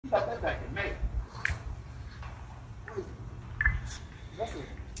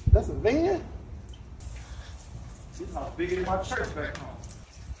That's a van? This is how big it is my church back home.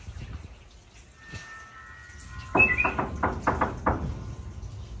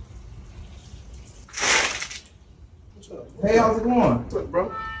 What's up? Hey, how's it going? What's up,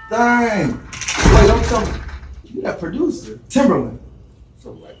 bro? Dang. Wait, don't tell me. You that producer. Timberland.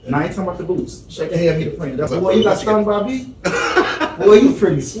 Something like that. Now I ain't talking about the boots. Shake your hand, meet a friend. Boy, you got stung by a bee? Boy, you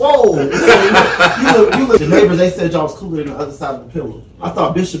pretty swole. You look. The neighbors, they said y'all was cooler than the other side of the pillow. I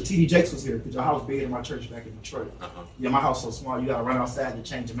thought Bishop T.D. Jakes was here because your house bigger than my church back in Detroit. Yeah, my house so small, you gotta run outside to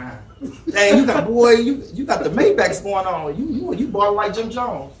change your mind. Dang, you got, boy, you got the Maybachs going on. You bought like Jim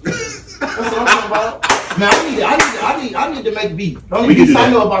Jones. That's what I'm talking about. Man, I need to make beef. The only beef I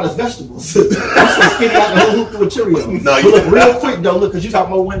know about is vegetables. I'm so skinny I can hoop through a Cheerio. No, you look real quick though, look, because you got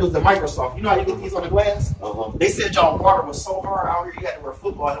more windows than Microsoft. You know how you get these on the glass? They said y'all water was so hard out here you had to wear a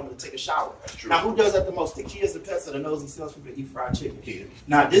football helmet to take a shower. That's true. Now who does that the most? The kids, the pets, or the nosy salespeople that eat fried chicken? Kids.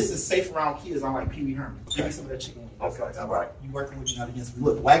 Now this is safe around kids. I'm like Pee Wee Herman. Give me some of that chicken. Okay, all right. You working with me not against me.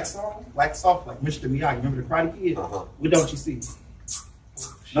 Look, wax off like Mr. Miyagi. Remember the Karate Kid? What don't you see?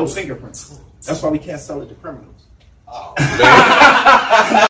 No fingerprints. That's why we can't sell it to criminals. Oh.